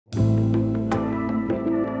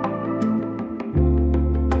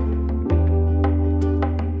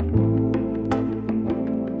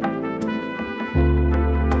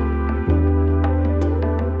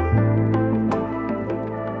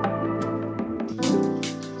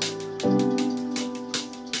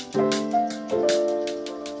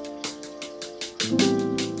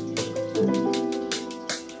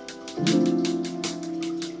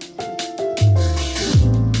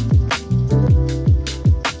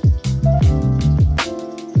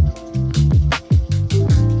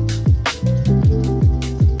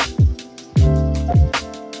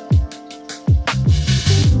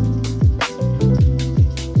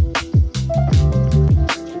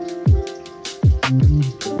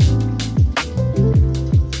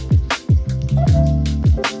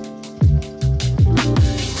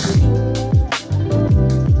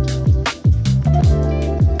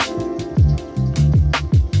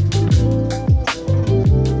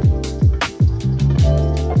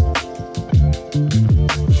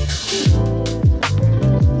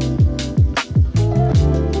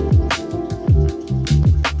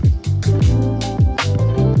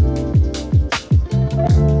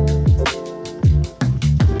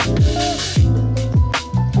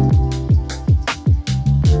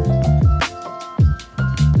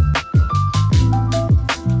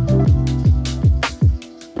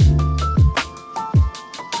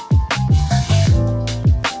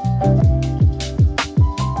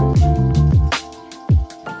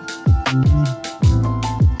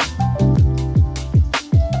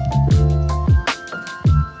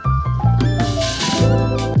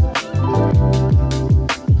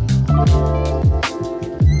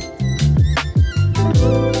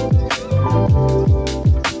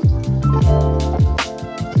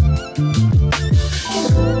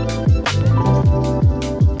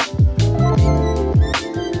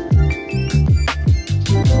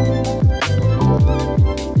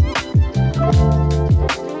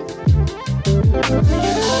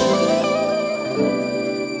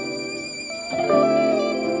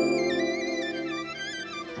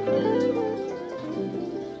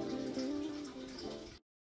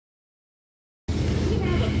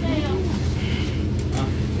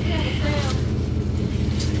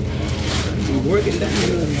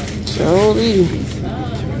Surely.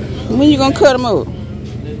 When you gonna cut them up?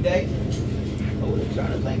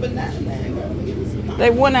 They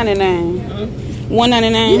 $1.99.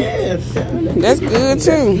 $1.99. Yes. That's good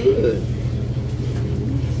too. Good.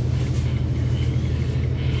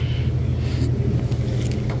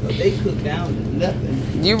 But they cook down to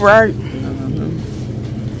nothing. You right. I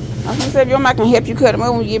was gonna say if your mom can help you cut them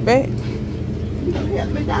up when you get back. You gonna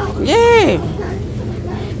help me down? Yeah. Okay.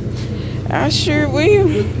 I sure will.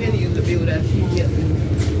 Good Penny used to be with that. She helped me.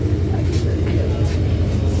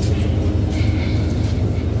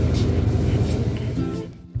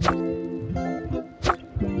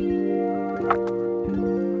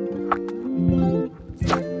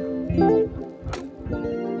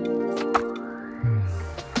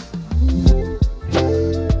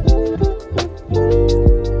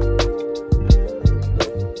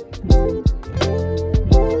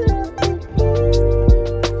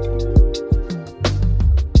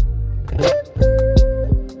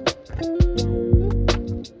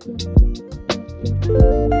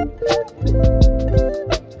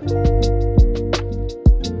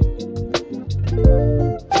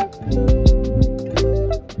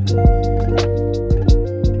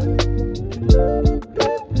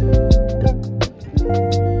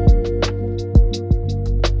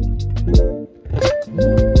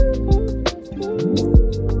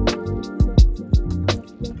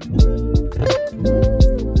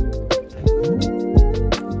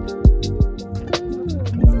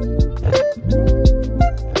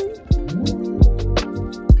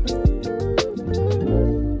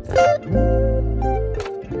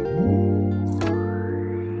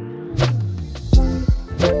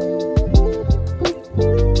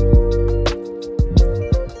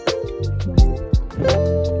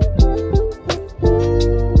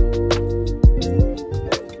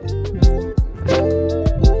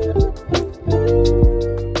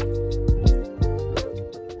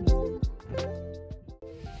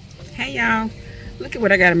 Look at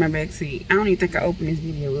what I got in my back seat. I don't even think I opened this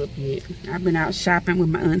video up yet. I've been out shopping with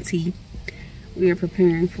my auntie. We are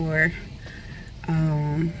preparing for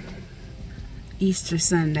Easter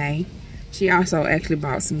Sunday. She also actually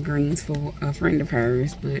bought some greens for a friend of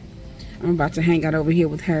hers, but I'm about to hang out over here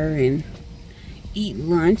with her and eat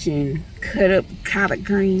lunch and cut up collard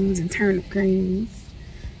greens and turnip greens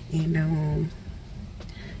and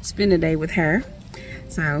spend the day with her.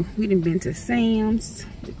 So we done been to Sam's,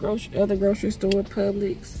 the other grocery store,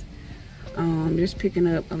 Publix, just picking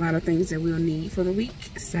up a lot of things that we'll need for the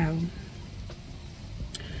week. So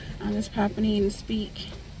I'm just popping in to speak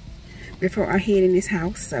before I head in this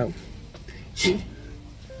house. So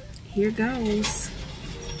here goes.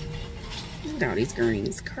 Look at all these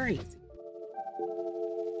greens, crazy.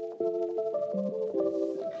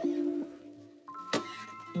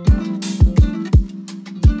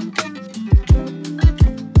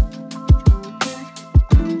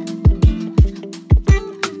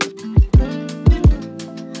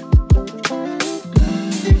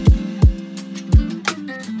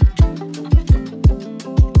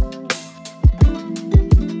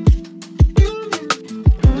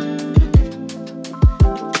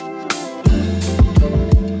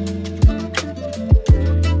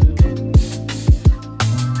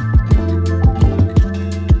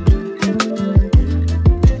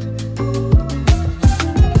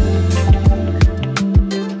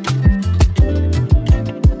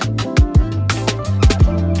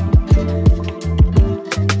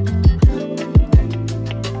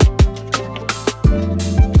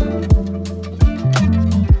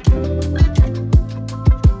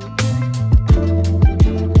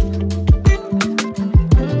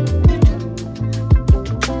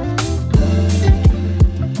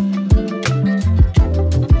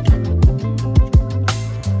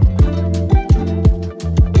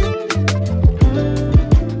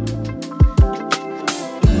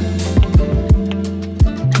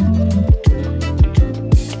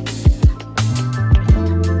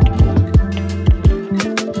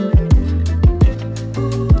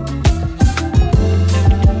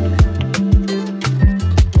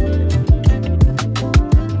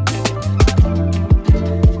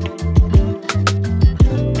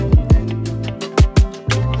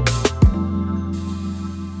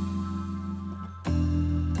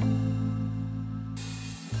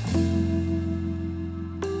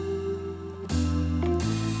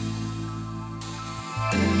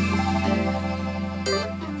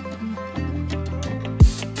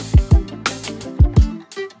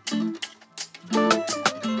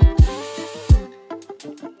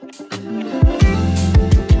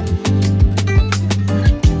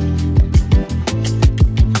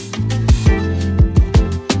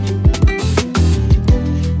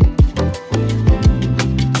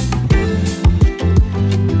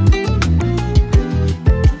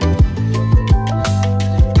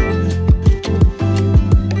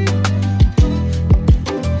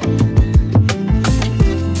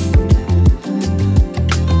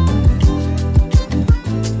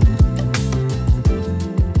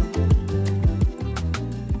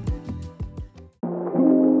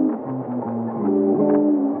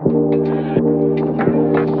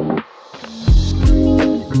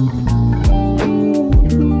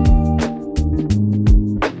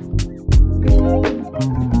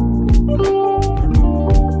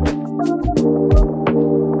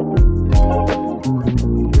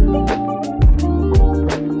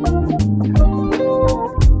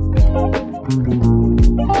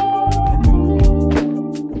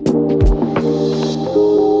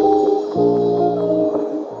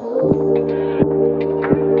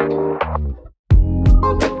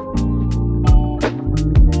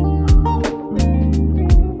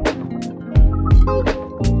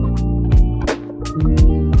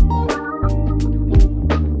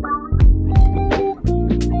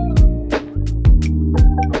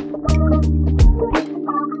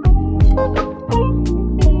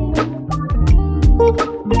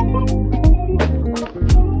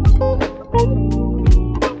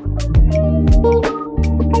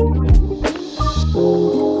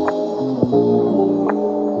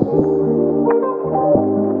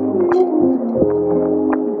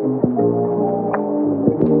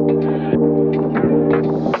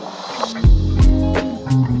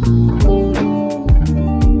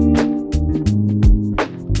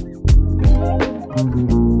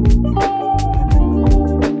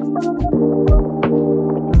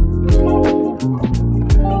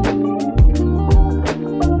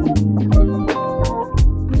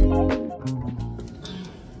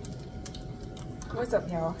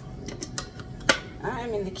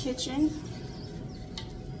 kitchen.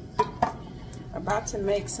 About to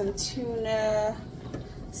make some tuna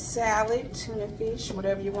salad, tuna fish,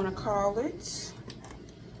 whatever you want to call it.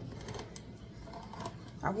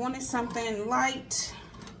 I wanted something light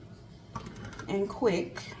and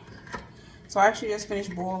quick. So I actually just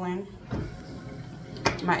finished boiling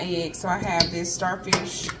my eggs. So I have this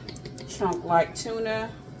starfish chunk like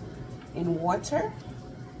tuna in water.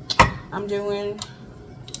 I'm doing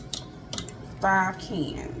 5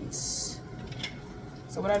 cans.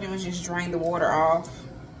 So what I do is just drain the water off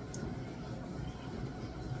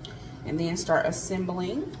and then start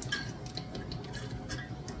assembling.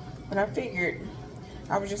 But I figured,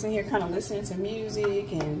 I was just in here kind of listening to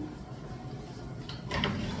music and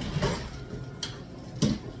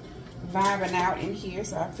vibing out in here,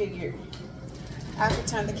 so I figured I could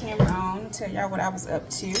turn the camera on and tell y'all what I was up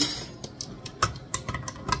to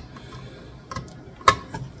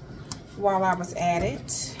while I was at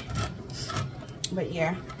it. But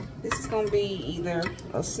yeah, this is gonna be either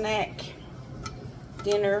a snack,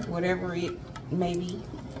 dinner, whatever it may be.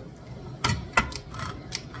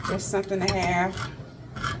 Just something to have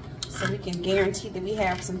so we can guarantee that we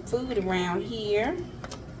have some food around here.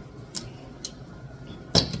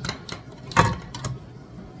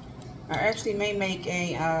 I actually may make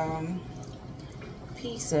a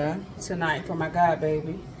pizza tonight for my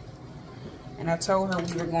godbaby. And I told her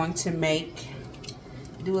we were going to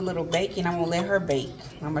do a little baking. I'm gonna let her bake.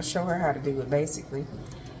 I'm gonna show her how to do it basically.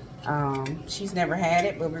 She's never had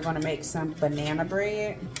it, but we're gonna make some banana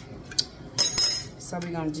bread. So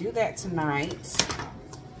we're gonna do that tonight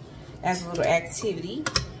as a little activity.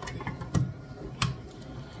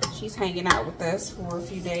 She's hanging out with us for a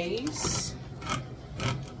few days.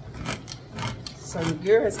 So the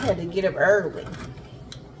girl has had to get up early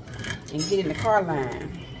and get in the car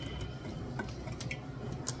line.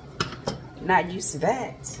 Not used to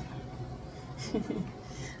that.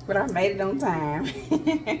 But I made it on time.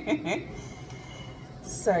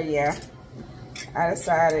 So yeah, I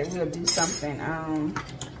decided we'll do something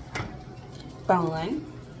fun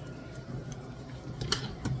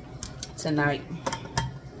tonight.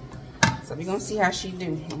 So we're gonna see how she do.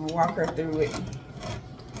 I'm gonna walk her through it.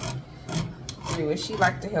 She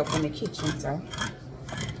like to help in the kitchen, so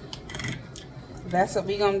that's what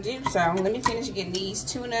we're gonna do. So let me finish getting these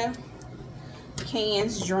tuna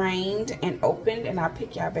cans drained and opened, and I'll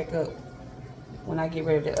pick y'all back up when I get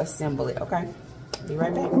ready to assemble it. Okay, be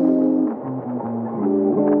right back.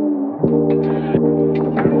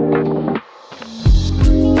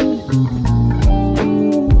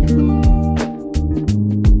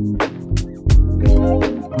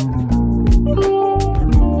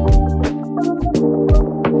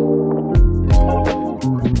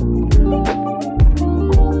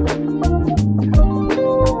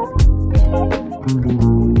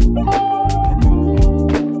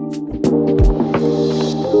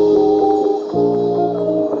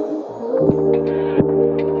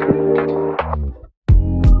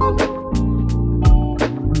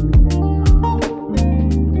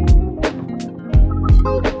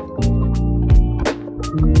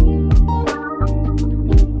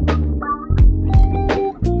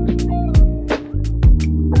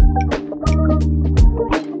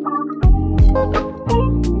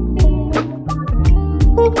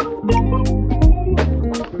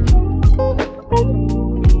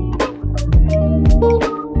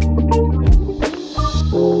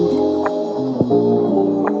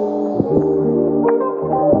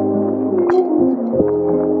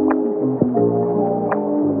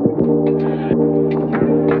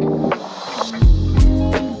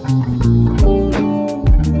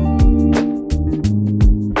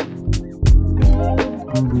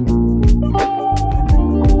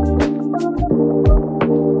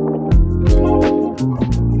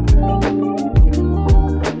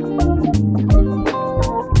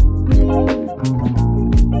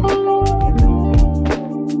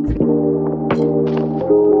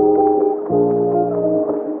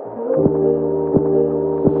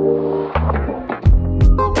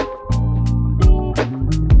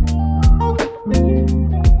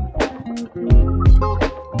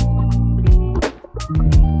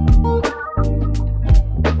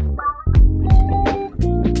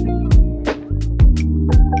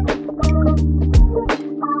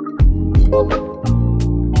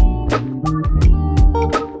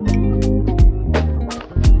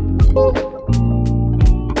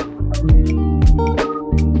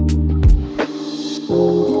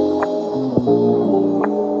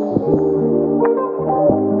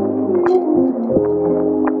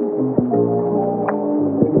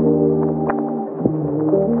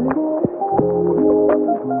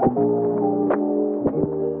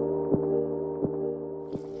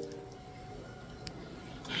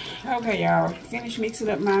 finished mixing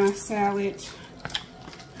up my salad.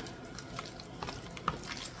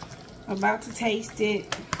 About to taste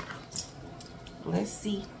it. Let's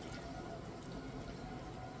see.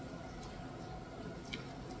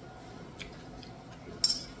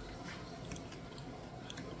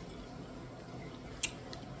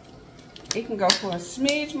 It can go for a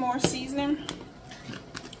smidge more seasoning,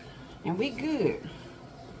 and we good.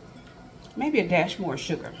 Maybe a dash more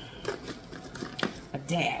sugar. A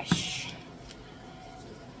dash.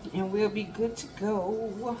 And we'll be good to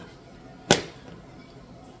go.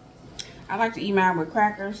 I like to eat mine with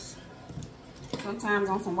crackers. Sometimes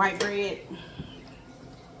on some white bread.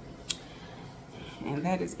 And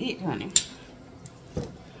that is it, honey.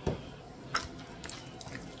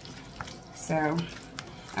 So,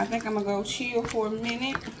 I think I'm going to go chill for a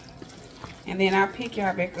minute. And then I'll pick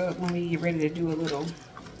y'all back up when we get ready to do a little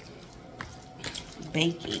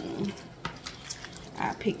baking.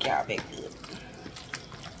 I'll pick y'all back up.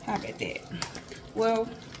 How about that? Well,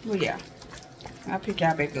 yeah. I'll pick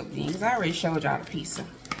y'all back up then, because I already showed y'all the pizza.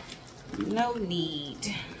 No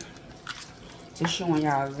need to showing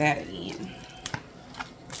y'all that again.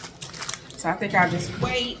 So I think I'll just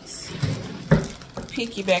wait.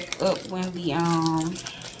 Pick you back up when the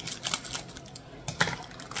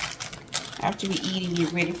after we eat and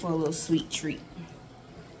get ready for a little sweet treat.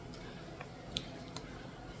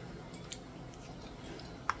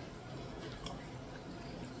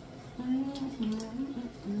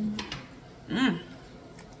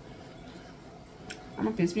 I'm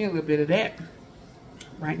gonna pinch me a little bit of that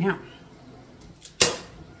right now.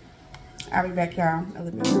 I'll be back, y'all, a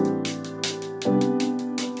little bit.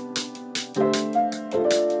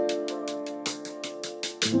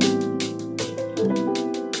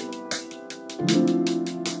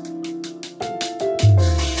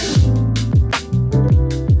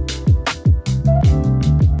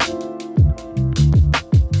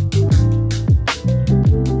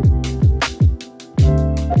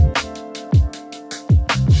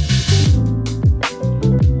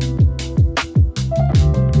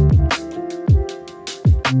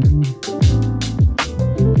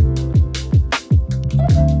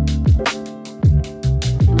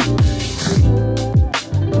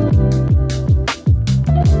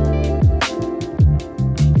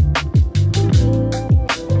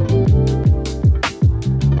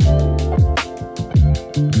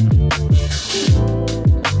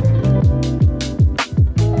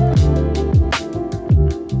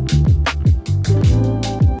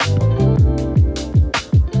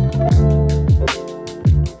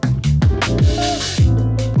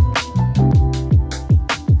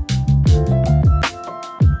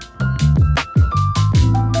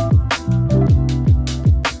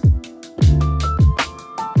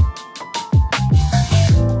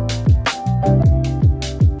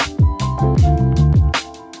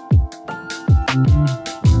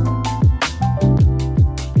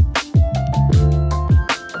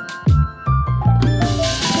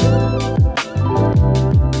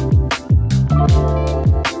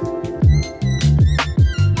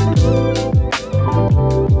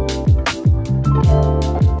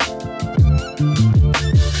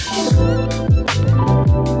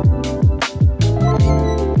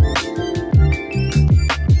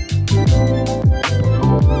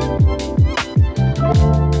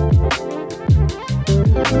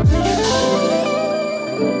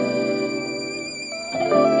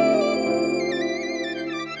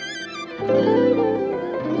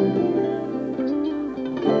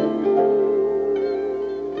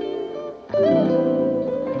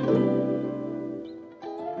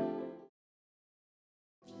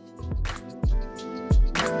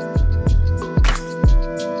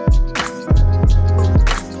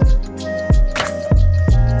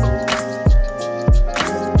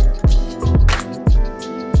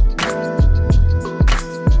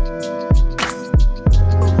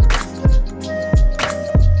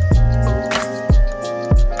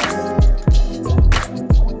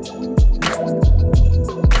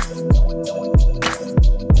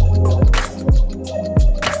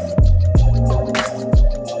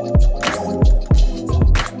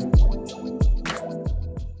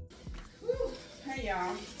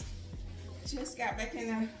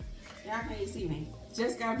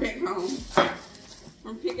 Just got back home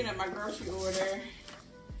from picking up my grocery order.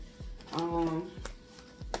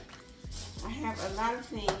 I have a lot of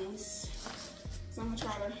things, so I'm gonna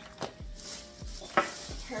try to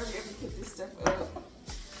hurry up and put this stuff up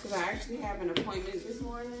because I actually have an appointment this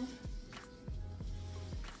morning.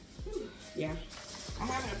 Yeah, I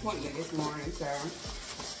have an appointment this morning, so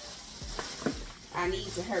I need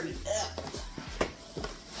to hurry up.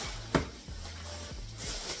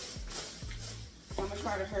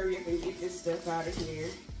 try to hurry up and get this stuff out of here.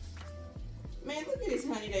 Man, look at this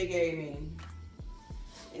honey they gave me.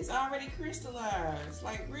 It's already crystallized.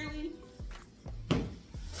 Like, really?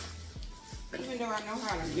 Even though I know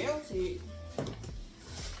how to melt it.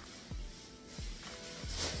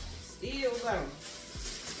 Still though.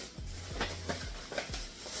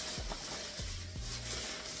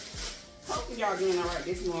 Hope y'all doing all right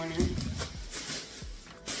this morning.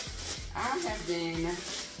 I have been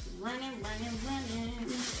running.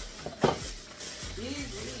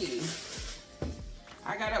 Busy.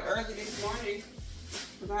 I got up early this morning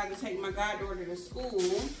because I had to take my goddaughter to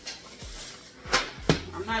school.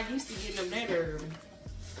 I'm not used to getting up that early.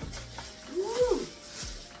 Woo.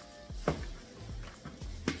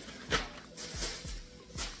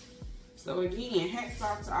 So again, hats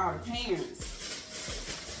off to all the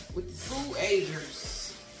parents with the school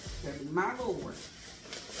agers. Because my Lord.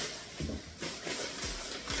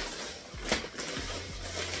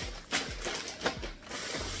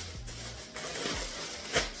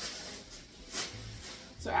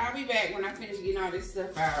 So I'll be back when I finish getting all this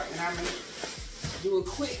stuff out, and I'm gonna do a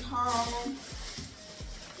quick haul,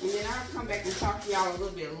 and then I'll come back and talk to y'all a little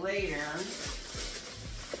bit later,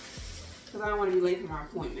 because I don't want to be late for my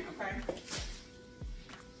appointment, okay?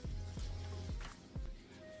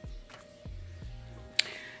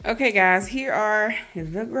 Okay guys, here are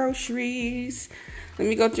the groceries. Let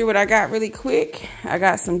me go through what I got really quick. I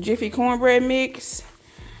got some Jiffy cornbread mix,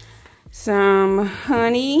 some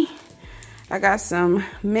honey, I got some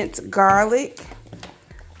minced garlic,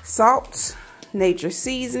 salt, nature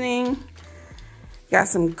seasoning, got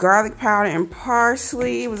some garlic powder and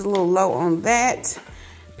parsley. It was a little low on that.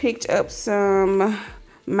 Picked up some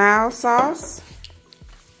mild sauce.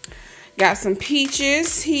 Got some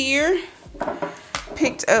peaches here.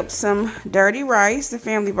 Picked up some dirty rice, the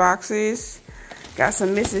family boxes. Got some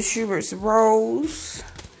Mrs. Schubert's rolls,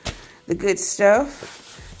 the good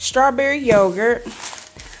stuff. Strawberry yogurt.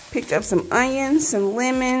 Picked up some onions, some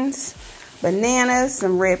lemons, bananas,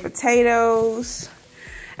 some red potatoes.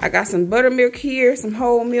 I got some buttermilk here, some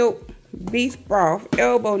whole milk beef broth,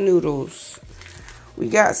 elbow noodles. We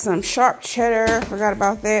got some sharp cheddar, forgot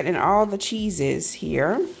about that, and all the cheeses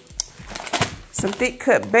here. Some thick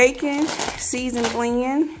cut bacon, seasoned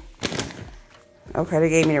blend. Okay, they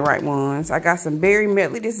gave me the right ones. I got some berry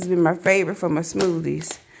medley. This has been my favorite for my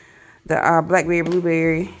smoothies. The blackberry,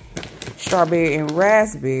 blueberry, strawberry, and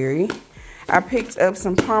raspberry. I picked up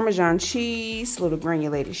some Parmesan cheese, little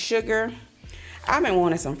granulated sugar. I've been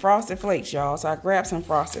wanting some Frosted Flakes, y'all, so I grabbed some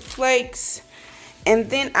Frosted Flakes. And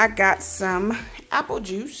then I got some apple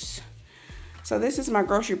juice. So this is my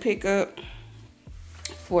grocery pickup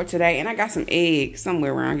for today. And I got some eggs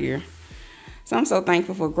somewhere around here. So I'm so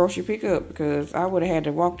thankful for grocery pickup because I would have had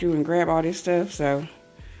to walk through and grab all this stuff. So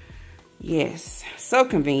yes, so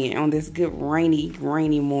convenient on this good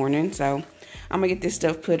rainy morning. So I'm gonna get this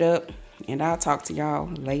stuff put up and I'll talk to y'all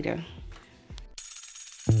later.